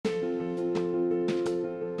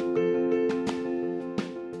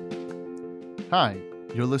Hi,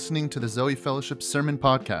 you're listening to the Zoe Fellowship Sermon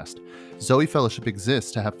Podcast. Zoe Fellowship exists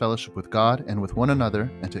to have fellowship with God and with one another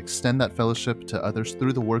and to extend that fellowship to others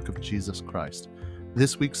through the work of Jesus Christ.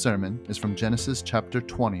 This week's sermon is from Genesis chapter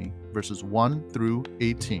 20, verses 1 through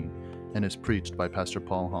 18, and is preached by Pastor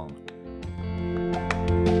Paul Hong.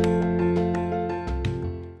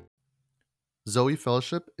 Zoe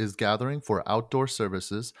Fellowship is gathering for outdoor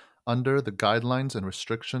services under the guidelines and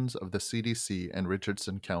restrictions of the CDC in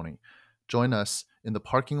Richardson County. Join us in the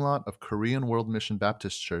parking lot of Korean World Mission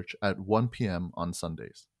Baptist Church at 1 p.m. on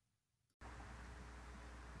Sundays.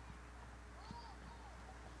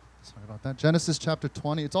 Sorry about that. Genesis chapter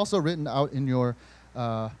 20. It's also written out in your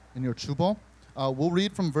chubo. We'll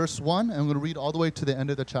read from verse 1, and I'm going to read all the way to the end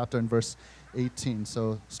of the chapter in verse 18.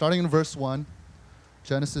 So starting in verse 1,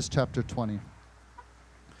 Genesis chapter 20.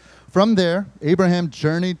 From there, Abraham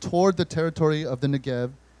journeyed toward the territory of the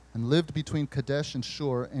Negev and lived between Kadesh and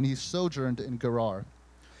Shur, and he sojourned in Gerar.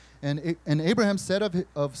 And Abraham said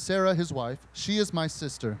of Sarah his wife, "She is my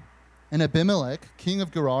sister." And Abimelech, king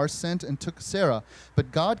of Gerar, sent and took Sarah.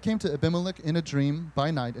 But God came to Abimelech in a dream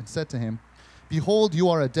by night and said to him, "Behold, you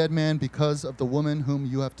are a dead man because of the woman whom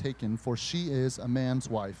you have taken, for she is a man's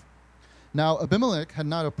wife." Now Abimelech had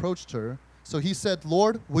not approached her, so he said,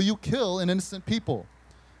 "Lord, will you kill an innocent people?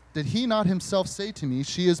 Did he not himself say to me,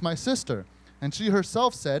 'She is my sister'?" And she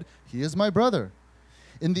herself said, "He is my brother.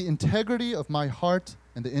 In the integrity of my heart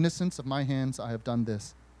and the innocence of my hands I have done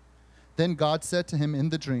this." Then God said to him in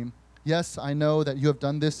the dream, "Yes, I know that you have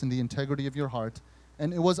done this in the integrity of your heart,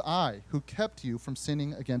 and it was I who kept you from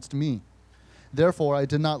sinning against me. Therefore I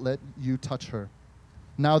did not let you touch her.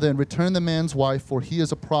 Now then, return the man's wife, for he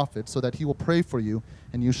is a prophet, so that he will pray for you,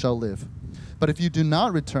 and you shall live. But if you do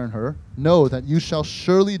not return her, know that you shall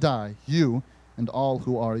surely die, you and all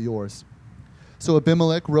who are yours." So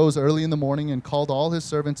Abimelech rose early in the morning and called all his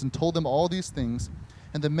servants and told them all these things,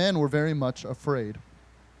 and the men were very much afraid.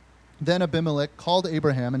 Then Abimelech called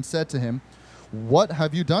Abraham and said to him, "What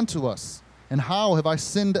have you done to us? And how have I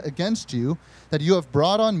sinned against you, that you have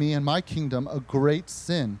brought on me and my kingdom a great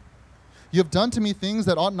sin? You have done to me things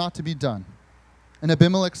that ought not to be done." And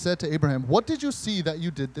Abimelech said to Abraham, "What did you see that you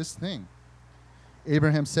did this thing?"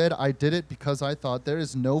 Abraham said, "I did it because I thought there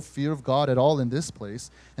is no fear of God at all in this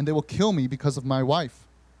place, and they will kill me because of my wife.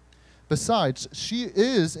 Besides, she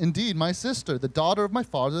is indeed my sister, the daughter of my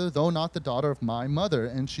father, though not the daughter of my mother,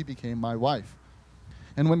 and she became my wife.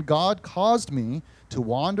 And when God caused me to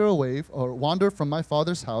wander from my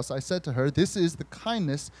father's house, I said to her, 'This is the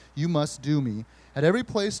kindness you must do me. At every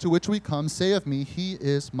place to which we come, say of me, he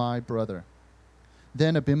is my brother.'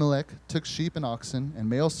 Then Abimelech took sheep and oxen, and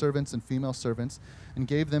male servants and female servants, and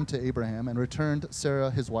gave them to Abraham, and returned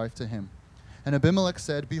Sarah his wife to him. And Abimelech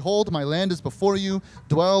said, 'Behold, my land is before you,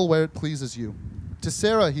 dwell where it pleases you.' To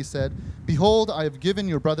Sarah he said, 'Behold, I have given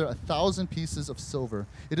your brother 1,000 pieces of silver.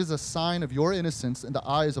 It is a sign of your innocence in the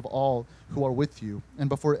eyes of all who are with you, and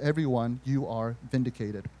before everyone you are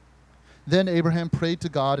vindicated.' Then Abraham prayed to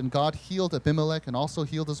God, and God healed Abimelech and also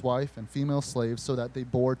healed his wife and female slaves, so that they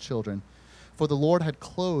bore children. For the Lord had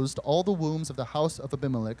closed all the wombs of the house of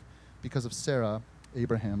Abimelech because of Sarah,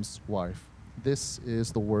 Abraham's wife." This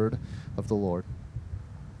is the word of the Lord.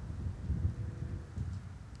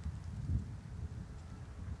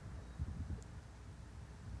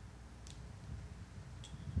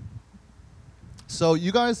 So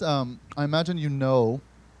you guys, I imagine you know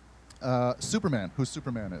Superman, who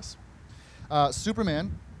Superman is.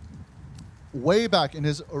 Superman, way back in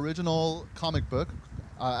his original comic book,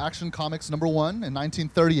 Action Comics #1 in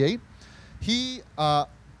 1938, he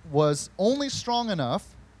was only strong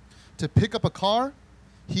enough to pick up a car.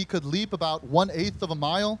 He could leap about 1/8 of a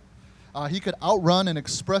mile. He could outrun an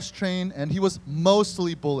express train, and he was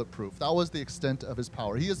mostly bulletproof. That was the extent of his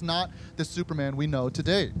power. He is not the Superman we know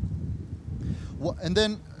today. And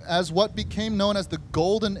then, as what became known as the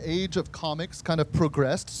golden age of comics kind of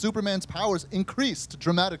progressed, Superman's powers increased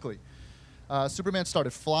dramatically. Superman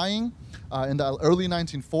started flying in the early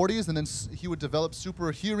 1940s, and then he would develop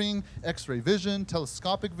super hearing, X-ray vision,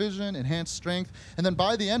 telescopic vision, enhanced strength, and then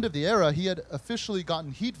by the end of the era, he had officially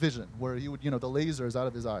gotten heat vision, where he would, the lasers out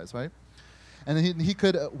of his eyes, right? And then he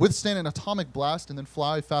could withstand an atomic blast and then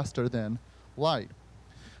fly faster than light.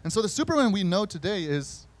 And so the Superman we know today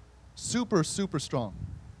is super, super strong,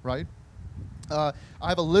 right? I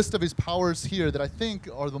have a list of his powers here that I think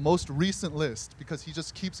are the most recent list, because he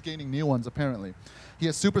just keeps gaining new ones, apparently. He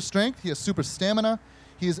has super strength, he has super stamina,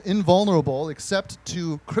 he is invulnerable except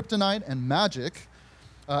to kryptonite and magic,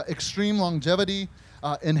 extreme longevity,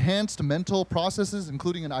 enhanced mental processes,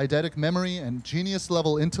 including an eidetic memory and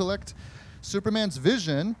genius-level intellect. Superman's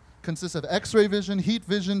vision consists of X-ray vision, heat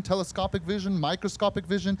vision, telescopic vision, microscopic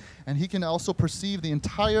vision, and he can also perceive the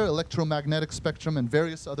entire electromagnetic spectrum and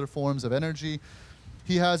various other forms of energy.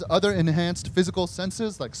 He has other enhanced physical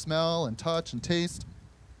senses like smell and touch and taste.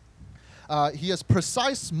 He has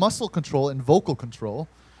precise muscle control and vocal control.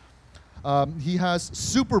 He has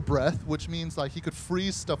super breath, which means like he could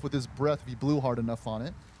freeze stuff with his breath if he blew hard enough on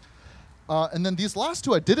it. And then these last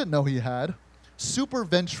two I didn't know he had. Super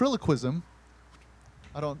ventriloquism.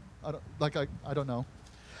 I don't know.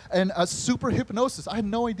 And super hypnosis. I had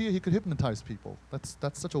no idea he could hypnotize people.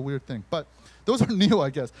 That's such a weird thing. But those are new, I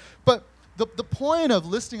guess. But the point of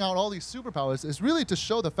listing out all these superpowers is really to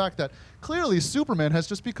show the fact that clearly Superman has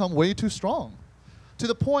just become way too strong, to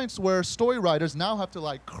the points where story writers now have to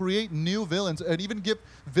like create new villains and even give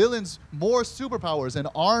villains more superpowers and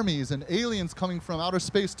armies and aliens coming from outer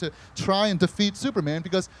space to try and defeat Superman,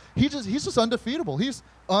 because he's just undefeatable. He's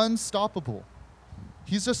unstoppable.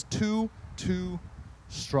 He's just too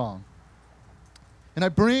strong. And I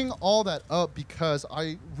bring all that up because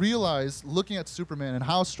I realize looking at Superman and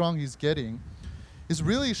how strong he's getting is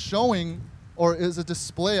really showing, or is a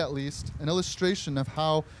display at least, an illustration of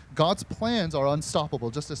how God's plans are unstoppable,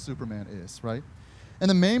 just as Superman is, right? And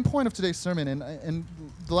the main point of today's sermon, and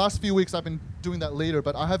the last few weeks I've been doing that later,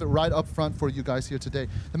 but I have it right up front for you guys here today.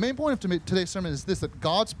 The main point of today's sermon is this, that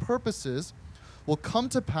God's purposes will come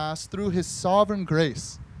to pass through his sovereign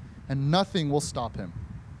grace, and nothing will stop him,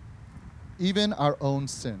 even our own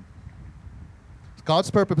sin. God's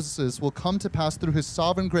purposes will come to pass through his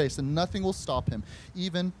sovereign grace, and nothing will stop him,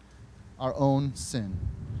 even our own sin.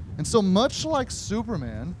 And so much like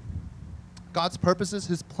Superman, God's purposes,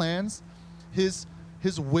 his plans, his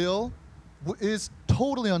will is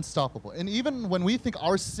totally unstoppable. And even when we think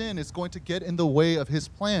our sin is going to get in the way of his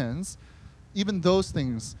plans, even those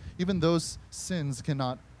things, even those sins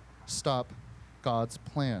cannot stop God's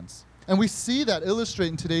plans. And we see that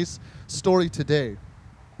illustrated in today's story today.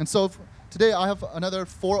 And so today I have another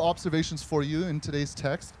 4 observations for you in today's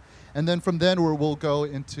text. And then from then we'll go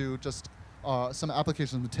into just some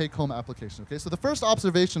applications, the take-home application. Okay, so the first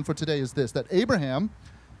observation for today is this, that Abraham,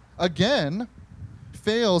 again,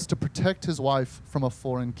 fails to protect his wife from a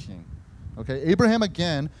foreign king. Okay, Abraham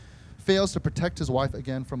again fails to protect his wife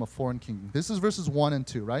again from a foreign king. This is verses 1 and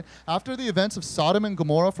 2, right? After the events of Sodom and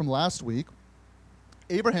Gomorrah from last week,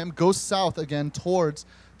 Abraham goes south again towards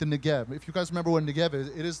the Negev. If you guys remember where Negev is,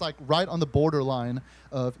 it is like right on the borderline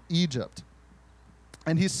of Egypt.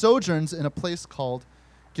 And he sojourns in a place called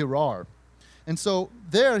Gerar. And so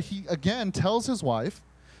there he again tells his wife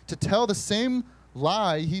to tell the same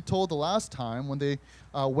lie he told the last time when they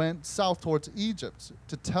went south towards Egypt,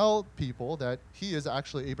 to tell people that he is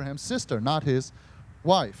actually Abraham's sister, not his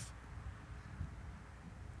wife.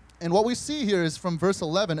 And what we see here is from verse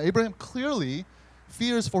 11, Abraham clearly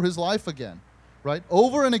fears for his life again, right?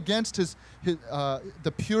 Over and against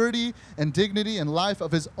the purity and dignity and life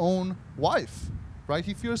of his own wife, right?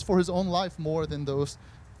 He fears for his own life more than those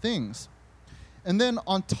things. And then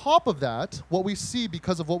on top of that, what we see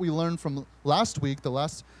because of what we learned from last week, the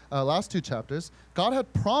last 2 chapters, God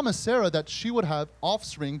had promised Sarah that she would have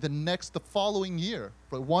offspring the following year.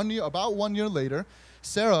 But about 1 year later,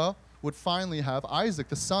 Sarah would finally have Isaac,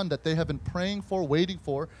 the son that they have been praying for, waiting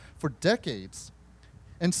for decades.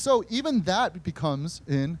 And so even that becomes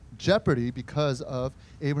in jeopardy because of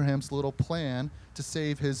Abraham's little plan to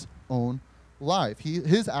save his own life.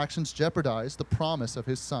 His actions jeopardize the promise of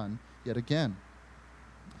his son yet again.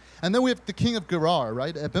 And then we have the king of Gerar,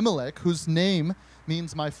 right? Abimelech, whose name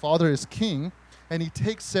means my father is king, and he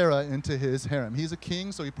takes Sarah into his harem. He's a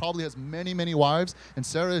king, so he probably has many, many wives, and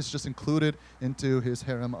Sarah is just included into his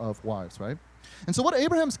harem of wives, right? And so what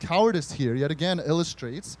Abraham's cowardice here yet again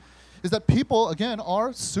illustrates is that people, again,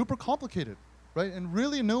 are super complicated, right? And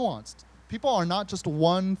really nuanced. People are not just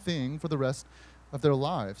one thing for the rest of their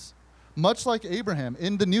lives. Much like Abraham,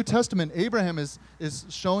 in the New Testament, Abraham is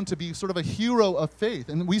shown to be sort of a hero of faith.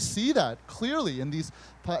 And we see that clearly in these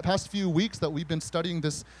past few weeks that we've been studying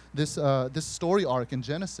this story arc in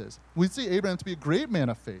Genesis. We see Abraham to be a great man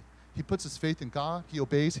of faith. He puts his faith in God. He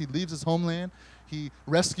obeys. He leaves his homeland. He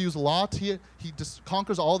rescues Lot. He just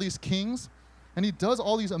conquers all these kings. And he does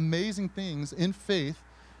all these amazing things in faith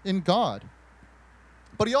in God.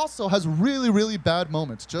 But he also has really, really bad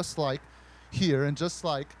moments, just like here and just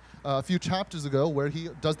like a few chapters ago, where he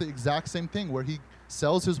does the exact same thing, where he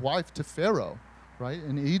sells his wife to Pharaoh, right,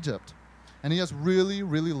 in Egypt. And he has really,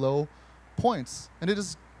 really low points.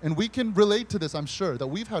 And we can relate to this, I'm sure, that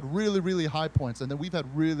we've had really, really high points and then we've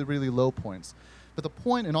had really, really low points. But the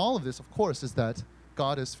point in all of this, of course, is that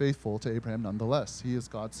God is faithful to Abraham nonetheless. He is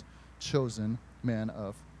God's chosen man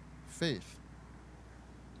of faith.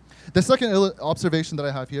 The second observation that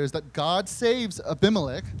I have here is that God saves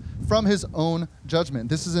Abimelech from his own judgment.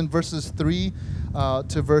 This is in verses 3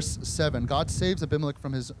 to verse 7. God saves Abimelech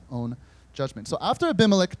from his own judgment. So after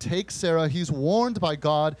Abimelech takes Sarah, he's warned by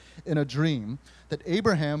God in a dream that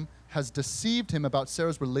Abraham has deceived him about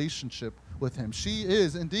Sarah's relationship with him. She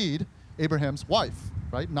is indeed Abraham's wife,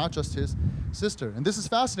 right? Not just his sister. And this is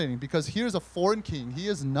fascinating because here's a foreign king. He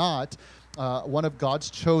is not one of God's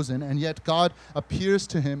chosen, and yet God appears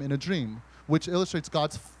to him in a dream, which illustrates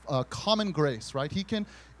God's common grace, right? He can,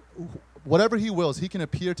 whatever he wills, he can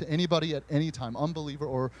appear to anybody at any time, unbeliever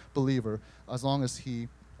or believer, as long as he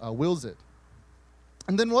wills it.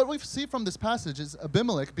 And then what we see from this passage is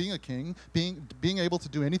Abimelech, being a king, being able to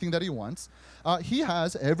do anything that he wants, he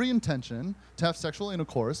has every intention to have sexual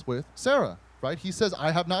intercourse with Sarah, right? He says,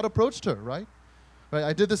 I have not approached her, right?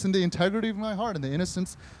 I did this in the integrity of my heart and the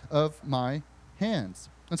innocence of my hands.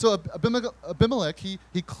 And so Abimelech, he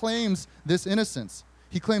claims this innocence.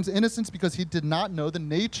 He claims innocence because he did not know the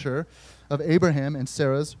nature of Abraham and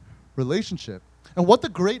Sarah's relationship. And what the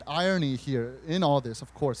great irony here in all this,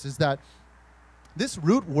 of course, is that this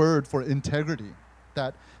root word for integrity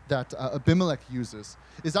that Abimelech uses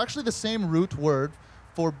is actually the same root word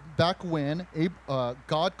for back when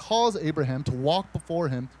God calls Abraham to walk before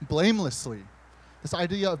him blamelessly. This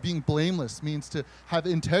idea of being blameless means to have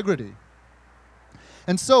integrity.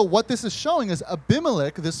 And so what this is showing is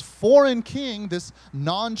Abimelech, this foreign king, this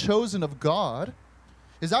non-chosen of God,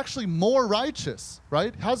 is actually more righteous,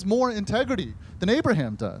 right? Has more integrity than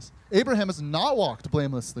Abraham does. Abraham has not walked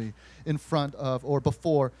blamelessly in front of or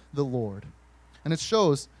before the Lord. And it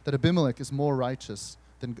shows that Abimelech is more righteous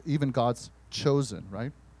than even God's chosen,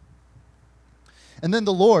 right? And then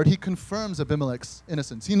the Lord, he confirms Abimelech's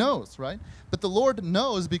innocence. He knows, right? But the Lord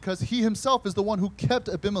knows because he himself is the one who kept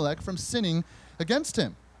Abimelech from sinning against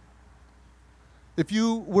him. If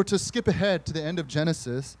you were to skip ahead to the end of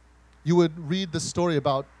Genesis, you would read the story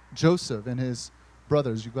about Joseph and his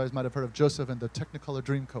brothers. You guys might have heard of Joseph and the Technicolor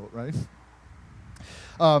Dreamcoat, right?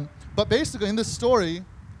 But basically, in this story,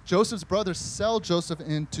 Joseph's brothers sell Joseph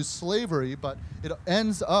into slavery, but it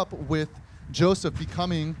ends up with Joseph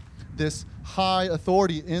becoming this high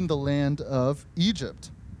authority in the land of Egypt.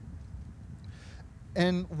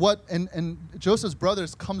 And Joseph's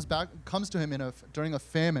brothers comes to him during a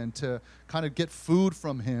famine to kind of get food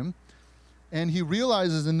from him. And he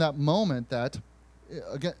realizes in that moment that,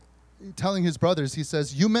 again, telling his brothers, he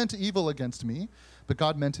says, you meant evil against me, but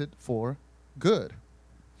God meant it for good.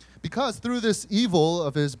 Because through this evil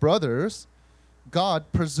of his brothers,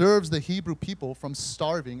 God preserves the Hebrew people from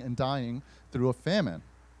starving and dying through a famine,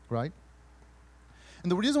 right?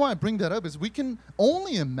 And the reason why I bring that up is we can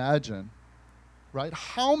only imagine, right,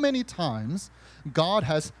 how many times God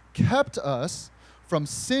has kept us from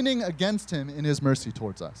sinning against him in his mercy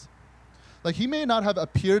towards us. Like, he may not have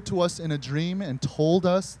appeared to us in a dream and told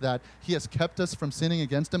us that he has kept us from sinning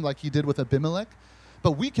against him like he did with Abimelech,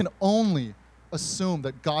 but we can only assume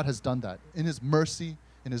that God has done that. In his mercy,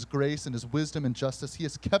 in his grace, in his wisdom and justice, he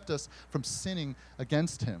has kept us from sinning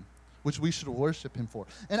against him, which we should worship him for.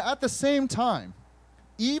 And at the same time,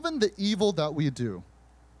 even the evil that we do,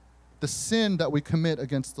 the sin that we commit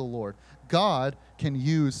against the Lord, God can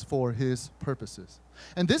use for his purposes.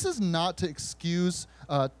 And this is not to excuse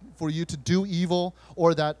for you to do evil,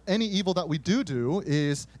 or that any evil that we do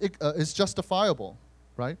is justifiable,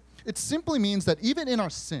 right? It simply means that even in our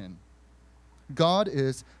sin, God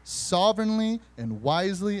is sovereignly and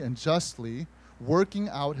wisely and justly working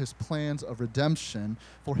out his plans of redemption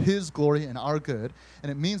for his glory and our good.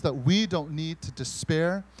 And it means that we don't need to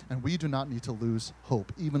despair, and we do not need to lose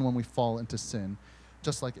hope, even when we fall into sin,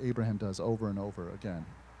 just like Abraham does over and over again.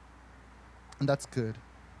 And that's good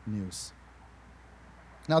news.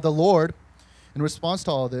 Now the Lord, in response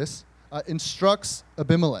to all this, instructs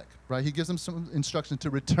Abimelech, right? He gives him some instruction to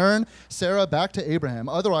return Sarah back to Abraham.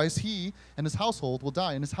 Otherwise, he and his household will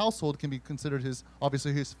die. And his household can be considered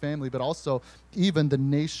obviously his family, but also even the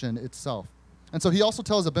nation itself. And so he also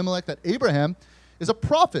tells Abimelech that Abraham is a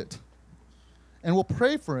prophet and will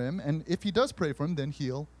pray for him. And if he does pray for him, then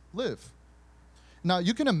he'll live. Now,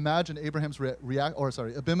 you can imagine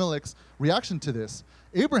Abimelech's reaction to this.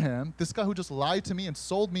 Abraham, this guy who just lied to me and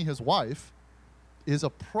sold me his wife, is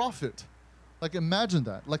a prophet. Like, imagine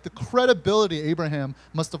that. Like, the credibility Abraham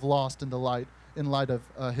must have lost in light of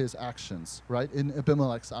his actions, right? In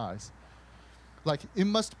Abimelech's eyes. Like, it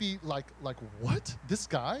must be like what? This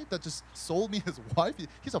guy that just sold me his wife,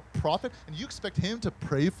 he's a prophet, and you expect him to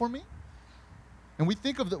pray for me? And we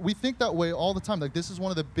think that way all the time. Like, this is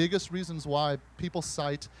one of the biggest reasons why people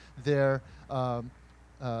cite their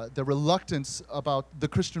their reluctance about the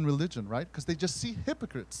Christian religion, right? Because they just see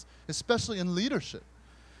hypocrites, especially in leadership.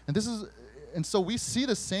 And so we see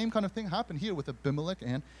the same kind of thing happen here with Abimelech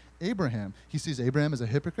and Abraham. He sees Abraham as a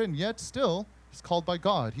hypocrite, and yet still he's called by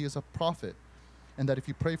God. He is a prophet, and that if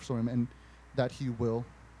you pray for him, and that he will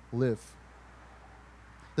live.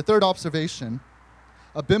 The third observation,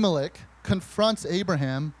 Abimelech confronts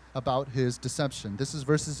Abraham about his deception. This is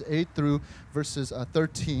verses 8 through verses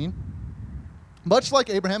 13. Much like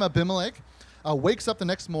Abraham, Abimelech wakes up the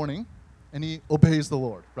next morning and he obeys the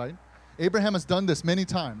Lord, right? Abraham has done this many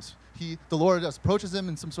times. The Lord approaches him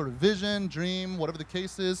in some sort of vision, dream, whatever the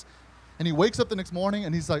case is, and he wakes up the next morning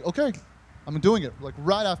and he's like, okay, I'm doing it. Like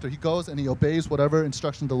right after he goes and he obeys whatever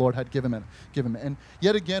instruction the Lord had given him. And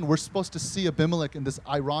yet again, we're supposed to see Abimelech in this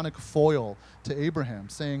ironic foil to Abraham,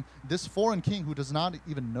 saying this foreign king who does not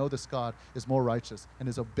even know this God is more righteous and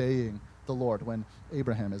is obeying the Lord when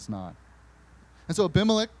Abraham is not. And so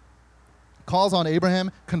Abimelech calls on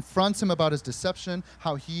Abraham, confronts him about his deception,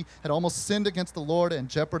 how he had almost sinned against the Lord and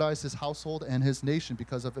jeopardized his household and his nation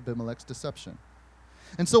because of Abimelech's deception.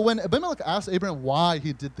 And so when Abimelech asks Abraham why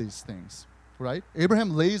he did these things, right? Abraham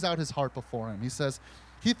lays out his heart before him. He says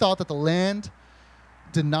he thought that the land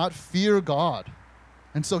did not fear God.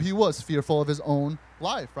 And so he was fearful of his own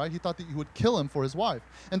life, right? He thought that he would kill him for his wife.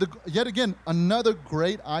 And yet again, another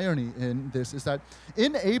great irony in this is that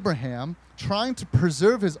in Abraham trying to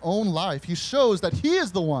preserve his own life, he shows that he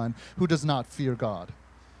is the one who does not fear God.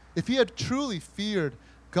 If he had truly feared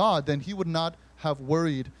God, then he would not have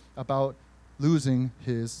worried about losing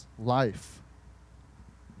his life.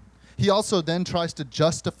 He also then tries to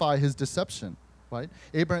justify his deception, right?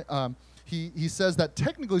 He says that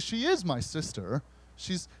technically she is my sister.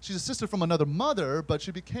 She's a sister from another mother, but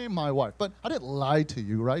she became my wife. But I didn't lie to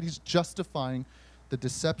you, right? He's justifying the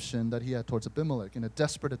deception that he had towards Abimelech in a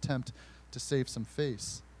desperate attempt to save some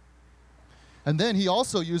face. And then he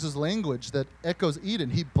also uses language that echoes Eden.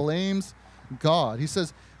 He blames God. He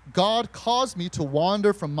says, God caused me to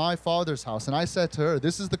wander from my father's house. And I said to her,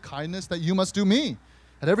 this is the kindness that you must do me.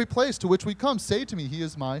 At every place to which we come, say to me, he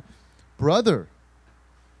is my brother.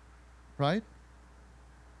 Right?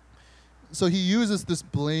 So he uses this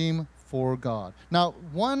blame for God. Now,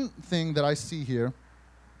 one thing that I see here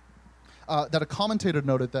that a commentator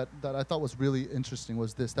noted that I thought was really interesting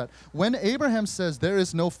was this, that when Abraham says there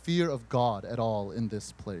is no fear of God at all in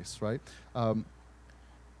this place, right?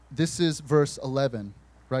 This is verse 11,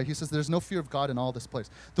 right? He says there's no fear of God in all this place.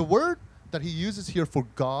 The word that he uses here for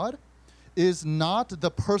God is not the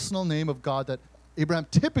personal name of God that Abraham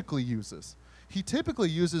typically uses. He typically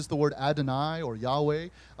uses the word Adonai or Yahweh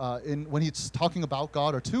when he's talking about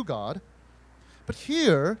God or to God. But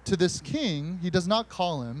here, to this king, he does not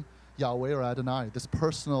call him Yahweh or Adonai, this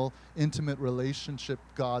personal, intimate relationship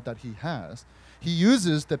God that he has. He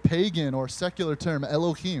uses the pagan or secular term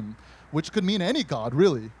Elohim, which could mean any God,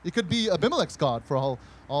 really. It could be Abimelech's God for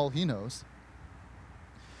all he knows.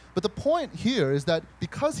 But the point here is that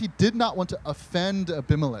because he did not want to offend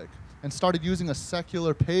Abimelech and started using a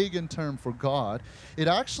secular pagan term for God, it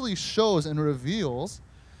actually shows and reveals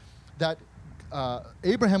that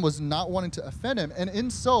Abraham was not wanting to offend him, and in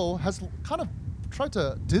so has kind of tried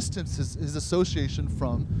to distance his association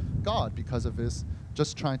from God because of his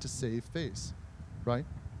just trying to save face, right?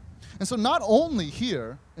 And so not only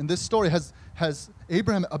here in this story has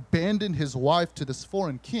Abraham abandoned his wife to this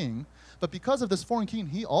foreign king, but because of this foreign king,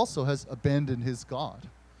 he also has abandoned his God.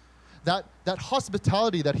 That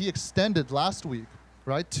hospitality that he extended last week,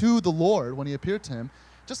 right, to the Lord when he appeared to him,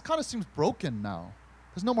 just kind of seems broken now.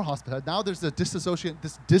 There's no more hospitality. Now there's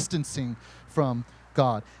this distancing from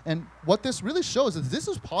God. And what this really shows is this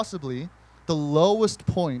is possibly the lowest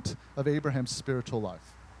point of Abraham's spiritual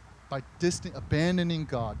life. By abandoning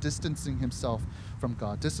God, distancing himself from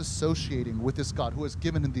God, disassociating with this God who has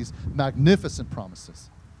given him these magnificent promises.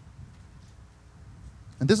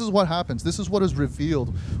 And this is what happens. This is what is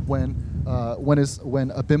revealed when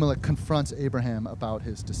Abimelech confronts Abraham about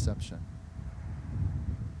his deception.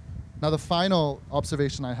 Now, the final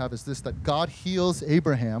observation I have is this, that God heals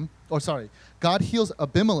Abimelech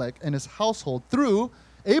and his household through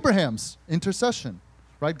Abraham's intercession.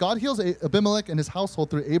 Right? God heals Abimelech and his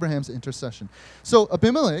household through Abraham's intercession. So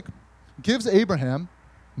Abimelech gives Abraham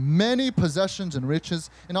many possessions and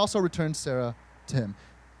riches and also returns Sarah to him,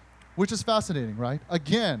 which is fascinating, right?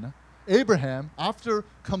 Again, Abraham, after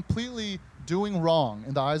completely doing wrong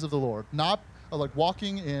in the eyes of the Lord, not like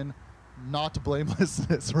walking in not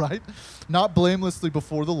blamelessness, right? Not blamelessly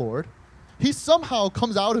before the Lord, he somehow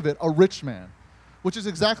comes out of it a rich man, which is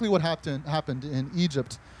exactly what happened in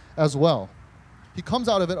Egypt as well. He comes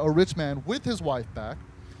out of it a rich man with his wife back.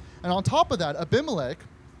 And on top of that, Abimelech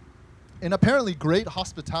in apparently great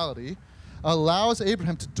hospitality, allows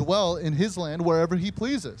Abraham to dwell in his land wherever he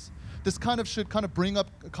pleases. This should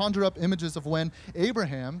conjure up images of when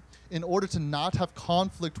Abraham, in order to not have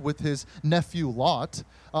conflict with his nephew Lot,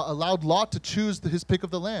 allowed Lot to choose his pick of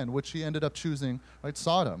the land, which he ended up choosing, right,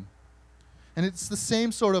 Sodom. And it's the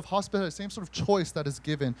same sort of hospitality, same sort of choice that is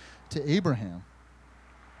given to Abraham.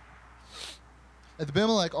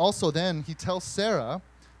 Abimelech also then, he tells Sarah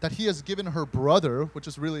that he has given her brother, which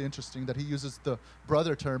is really interesting that he uses the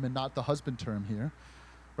brother term and not the husband term here.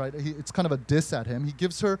 Right? It's kind of a diss at him. He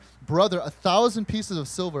gives her brother 1,000 pieces of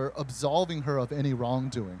silver, absolving her of any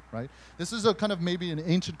wrongdoing. Right? This is a kind of maybe an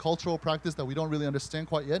ancient cultural practice that we don't really understand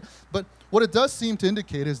quite yet. But what it does seem to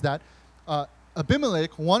indicate is that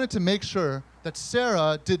Abimelech wanted to make sure that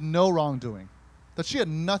Sarah did no wrongdoing, that she had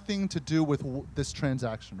nothing to do with this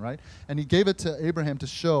transaction. Right? And he gave it to Abraham to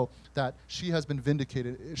show that she has been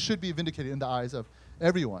vindicated. It should be vindicated in the eyes of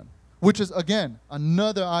everyone. Which is, again,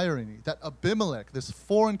 another irony, that Abimelech, this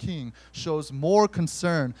foreign king, shows more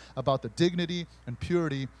concern about the dignity and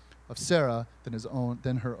purity of Sarah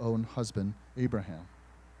than her own husband, Abraham.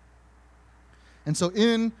 And so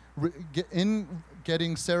in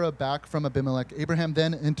getting Sarah back from Abimelech, Abraham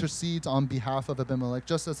then intercedes on behalf of Abimelech,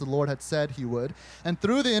 just as the Lord had said he would. And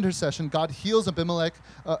through the intercession, God heals Abimelech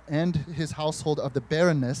and his household of the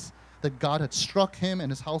barrenness that God had struck him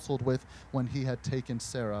and his household with when he had taken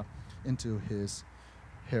Sarah into his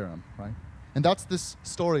harem, right? And that's this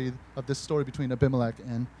story between Abimelech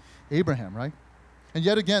and Abraham, right? And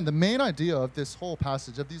yet again, the main idea of this whole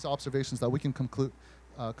passage, of these observations that we can conclude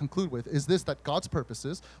with, is this: that God's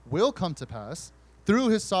purposes will come to pass through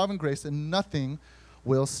his sovereign grace, and nothing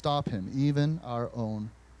will stop him, even our own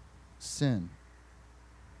sin.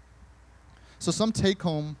 So some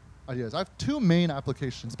take-home ideas. I have two main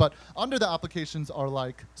applications, but under the applications are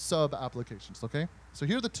like sub-applications, okay? So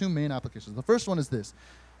here are the two main applications. The first one is this.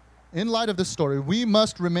 In light of this story, we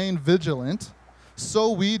must remain vigilant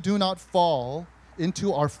so we do not fall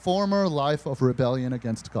into our former life of rebellion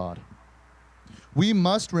against God. We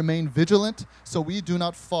must remain vigilant so we do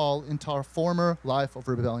not fall into our former life of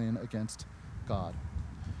rebellion against God.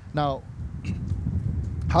 Now,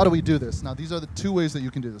 how do we do this? Now, these are the two ways that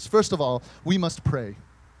you can do this. First of all, we must pray.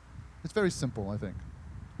 It's very simple, I think.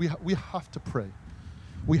 We have to pray.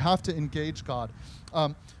 We have to engage God.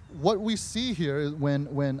 What we see here is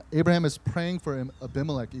when Abraham is praying for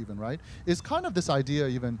Abimelech even, right, is kind of this idea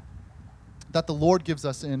even that the Lord gives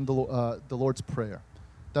us in the Lord's Prayer.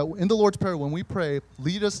 That in the Lord's Prayer, when we pray,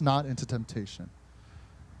 lead us not into temptation.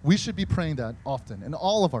 We should be praying that often in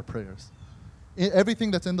all of our prayers.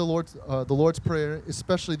 Everything that's in the Lord's Prayer,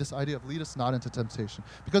 especially this idea of lead us not into temptation.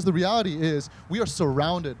 Because the reality is we are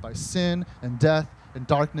surrounded by sin and death and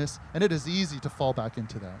darkness, and it is easy to fall back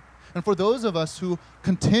into that. And for those of us who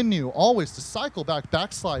continue always to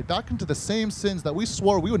backslide back into the same sins that we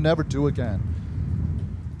swore we would never do again,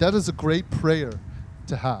 that is a great prayer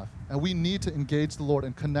to have. And we need to engage the Lord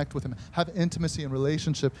and connect with him, have intimacy and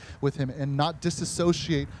relationship with him, and not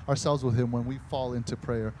disassociate ourselves with him when we fall into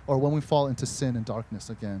prayer or when we fall into sin and darkness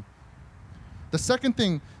again. The second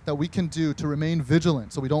thing that we can do to remain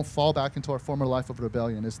vigilant so we don't fall back into our former life of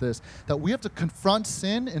rebellion is this: that we have to confront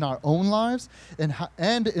sin in our own lives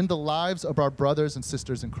and in the lives of our brothers and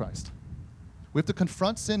sisters in Christ. We have to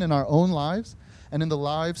confront sin in our own lives and in the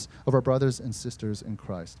lives of our brothers and sisters in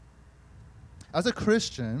Christ. As a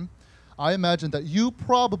Christian, I imagine that you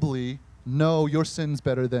probably know your sins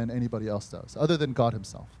better than anybody else does, other than God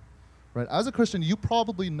himself. Right? As a Christian, you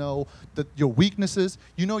probably know your weaknesses,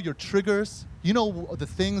 you know your triggers, you know the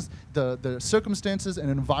things, the circumstances and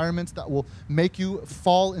environments that will make you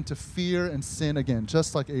fall into fear and sin again,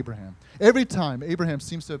 just like Abraham. Every time Abraham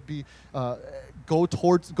seems to be go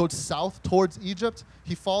south towards Egypt,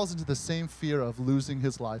 he falls into the same fear of losing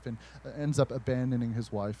his life and ends up abandoning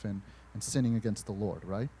his wife and sinning against the Lord,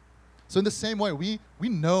 right? So in the same way, we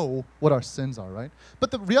know what our sins are, right?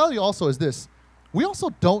 But the reality also is this: we also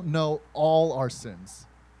don't know all our sins.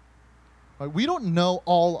 Right? We don't know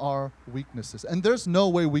all our weaknesses. And there's no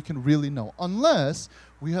way we can really know unless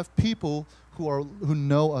we have people who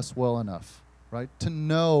know us well enough, right? To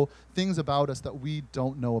know things about us that we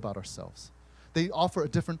don't know about ourselves. They offer a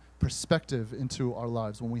different perspective into our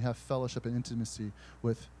lives when we have fellowship and intimacy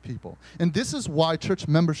with people. And this is why church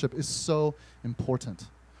membership is so important.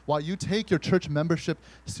 Why you take your church membership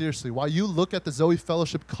seriously, why you look at the Zoe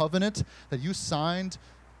Fellowship covenant that you signed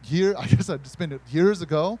years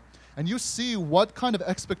ago, and you see what kind of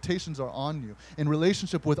expectations are on you in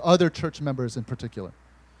relationship with other church members in particular.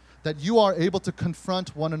 that you are able to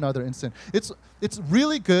confront one another in sin. It's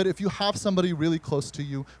really good if you have somebody really close to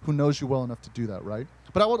you who knows you well enough to do that, right?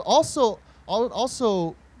 But I would also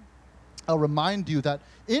I'll remind you that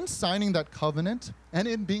in signing that covenant and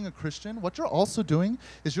in being a Christian, what you're also doing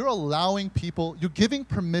is you're allowing people, you're giving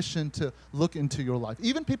permission to look into your life,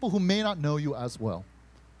 even people who may not know you as well,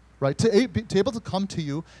 right? To be able to come to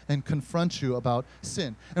you and confront you about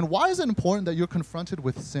sin. And why is it important that you're confronted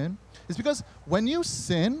with sin? It's because when you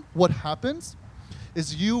sin, what happens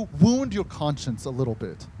is you wound your conscience a little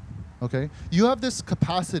bit, okay? You have this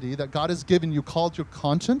capacity that God has given you called your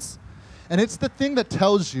conscience, and it's the thing that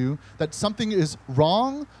tells you that something is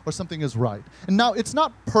wrong or something is right. And now, it's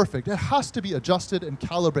not perfect. It has to be adjusted and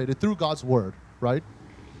calibrated through God's word, right?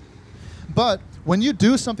 But when you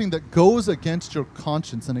do something that goes against your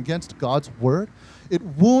conscience and against God's word, it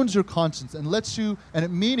wounds your conscience and lets you, and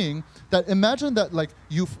it meaning that imagine that like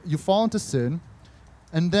you fall into sin,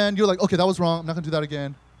 and then you're like, okay, that was wrong, I'm not gonna do that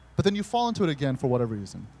again. But then you fall into it again for whatever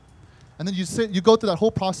reason. And then you go through that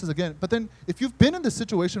whole process again. But then if you've been in this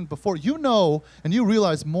situation before, you know and you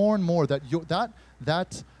realize more and more that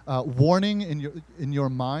that warning in your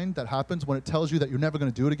mind that happens when it tells you that you're never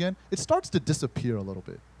going to do it again, it starts to disappear a little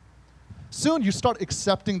bit. Soon you start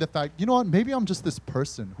accepting the fact, you know what, maybe I'm just this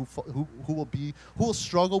person who will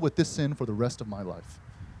struggle with this sin for the rest of my life.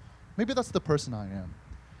 Maybe that's the person I am.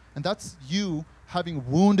 And that's you having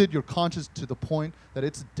wounded your conscience to the point that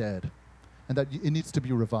it's dead, and that it needs to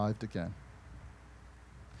be revived again.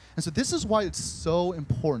 And so this is why it's so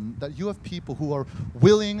important that you have people who are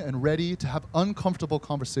willing and ready to have uncomfortable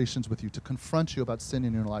conversations with you, to confront you about sin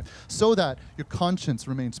in your life, so that your conscience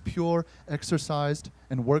remains pure, exercised,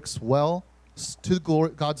 and works well to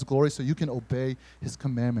God's glory, so you can obey his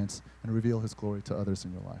commandments and reveal his glory to others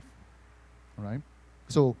in your life. All right?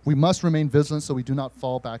 So we must remain vigilant so we do not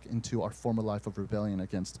fall back into our former life of rebellion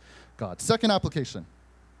against God. Second application.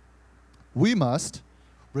 We must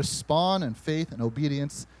respond in faith and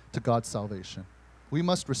obedience to God's salvation. We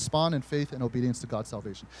must respond in faith and obedience to God's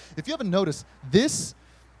salvation. If you haven't noticed, this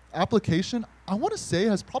application, I want to say,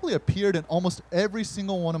 has probably appeared in almost every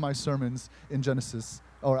single one of my sermons in Genesis,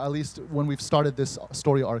 or at least when we've started this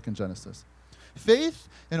story arc in Genesis. Faith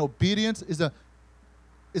and obedience is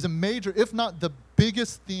a major, if not the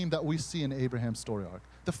biggest theme that we see in Abraham's story arc.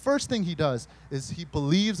 The first thing he does is he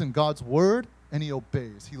believes in God's word, and he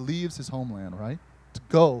obeys. He leaves his homeland, right? To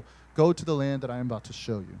go to the land that I am about to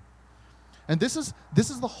show you. And this is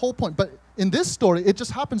the whole point. But in this story, it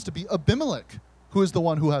just happens to be Abimelech who is the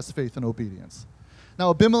one who has faith and obedience.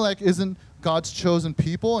 Now, Abimelech isn't God's chosen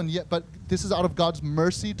people, but this is out of God's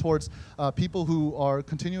mercy towards people who are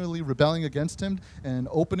continually rebelling against him and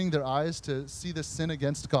opening their eyes to see the sin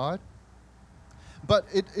against God. But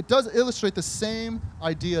it does illustrate the same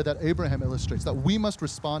idea that Abraham illustrates, that we must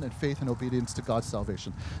respond in faith and obedience to God's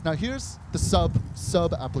salvation. Now here's the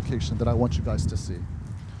sub application that I want you guys to see.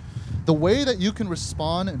 The way that you can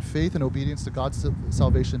respond in faith and obedience to God's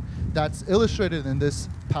salvation that's illustrated in this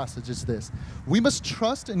passage is this. We must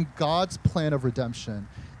trust in God's plan of redemption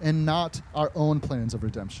and not our own plans of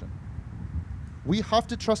redemption. We have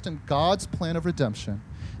to trust in God's plan of redemption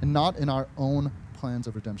and not in our own plans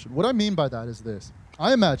of redemption. What I mean by that is this.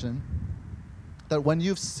 I imagine that when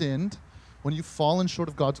you've sinned, when you've fallen short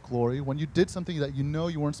of God's glory, when you did something that you know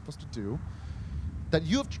you weren't supposed to do, that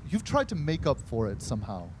you've tried to make up for it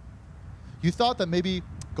somehow. You thought that maybe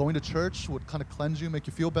going to church would kind of cleanse you, make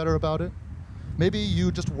you feel better about it. Maybe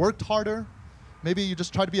you just worked harder. Maybe you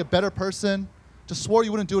just tried to be a better person, just swore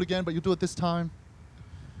you wouldn't do it again, but you'll do it this time.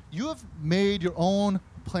 You have made your own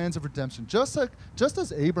plans of redemption, just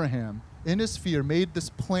as Abraham in his fear made this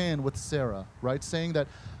plan with Sarah, right? Saying that,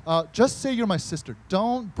 just say you're my sister.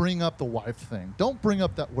 Don't bring up the wife thing. Don't bring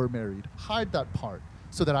up that we're married. Hide that part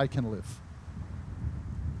so that I can live.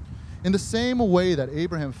 In the same way that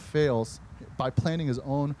Abraham fails by planning his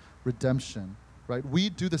own redemption, right? We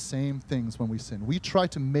do the same things when we sin. We try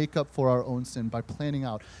to make up for our own sin by planning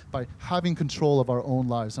out, by having control of our own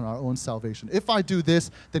lives and our own salvation. If I do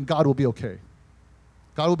this, then God will be okay.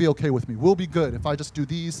 God will be okay with me. We'll be good if I just do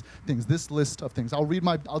these things, this list of things. I'll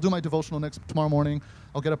do my devotional tomorrow morning.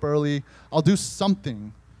 I'll get up early. I'll do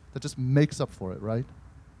something that just makes up for it, right?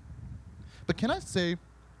 But can I say,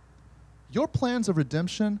 your plans of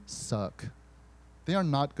redemption suck. They are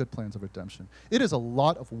not good plans of redemption. It is a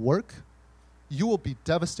lot of work. You will be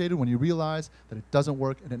devastated when you realize that it doesn't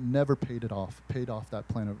work and it never paid off that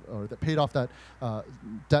plan paid off that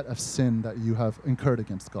debt of sin that you have incurred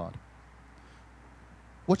against God.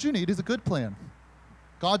 What you need is a good plan,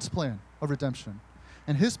 God's plan of redemption.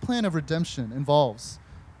 And his plan of redemption involves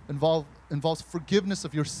forgiveness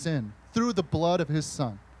of your sin through the blood of his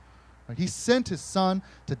son, Right? He sent his son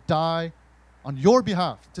to die on your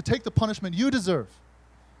behalf, to take the punishment you deserve.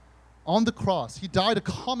 On the cross, he died a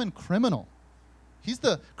common criminal. He's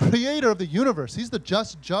the creator of the universe. He's the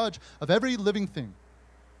just judge of every living thing.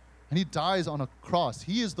 And he dies on a cross.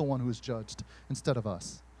 He is the one who is judged instead of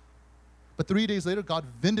us. But 3 days later, God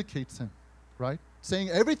vindicates him, right? Saying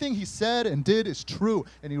everything he said and did is true,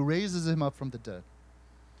 and he raises him up from the dead.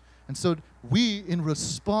 And so we, in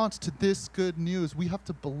response to this good news, we have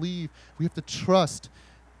to believe, we have to trust,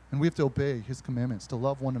 and we have to obey his commandments, to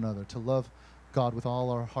love one another, to love God with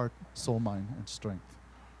all our heart, soul, mind, and strength.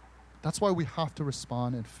 That's why we have to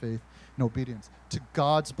respond in faith and obedience to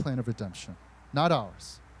God's plan of redemption, not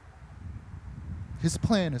ours. His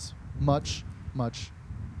plan is much, much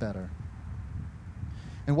better.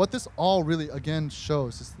 And what this all really, again,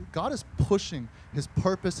 shows is that God is pushing his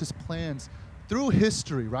purpose, his plans through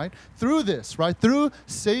history, right? Through this, right? Through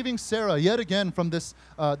saving Sarah yet again from this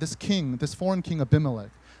king, this foreign king Abimelech.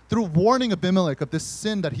 Through warning Abimelech of this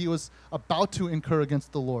sin that he was about to incur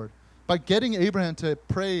against the Lord. By getting Abraham to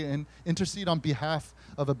pray and intercede on behalf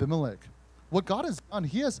of Abimelech. What God has done,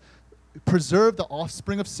 he has preserved the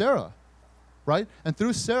offspring of Sarah. Right? And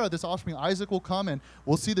through Sarah, this offspring, Isaac, will come, and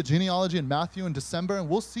we'll see the genealogy in Matthew in December, and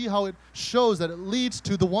we'll see how it shows that it leads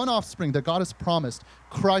to the one offspring that God has promised,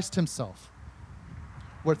 Christ himself.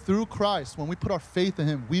 Where through Christ, when we put our faith in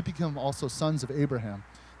him, we become also sons of Abraham,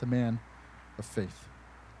 the man of faith.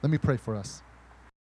 Let me pray for us.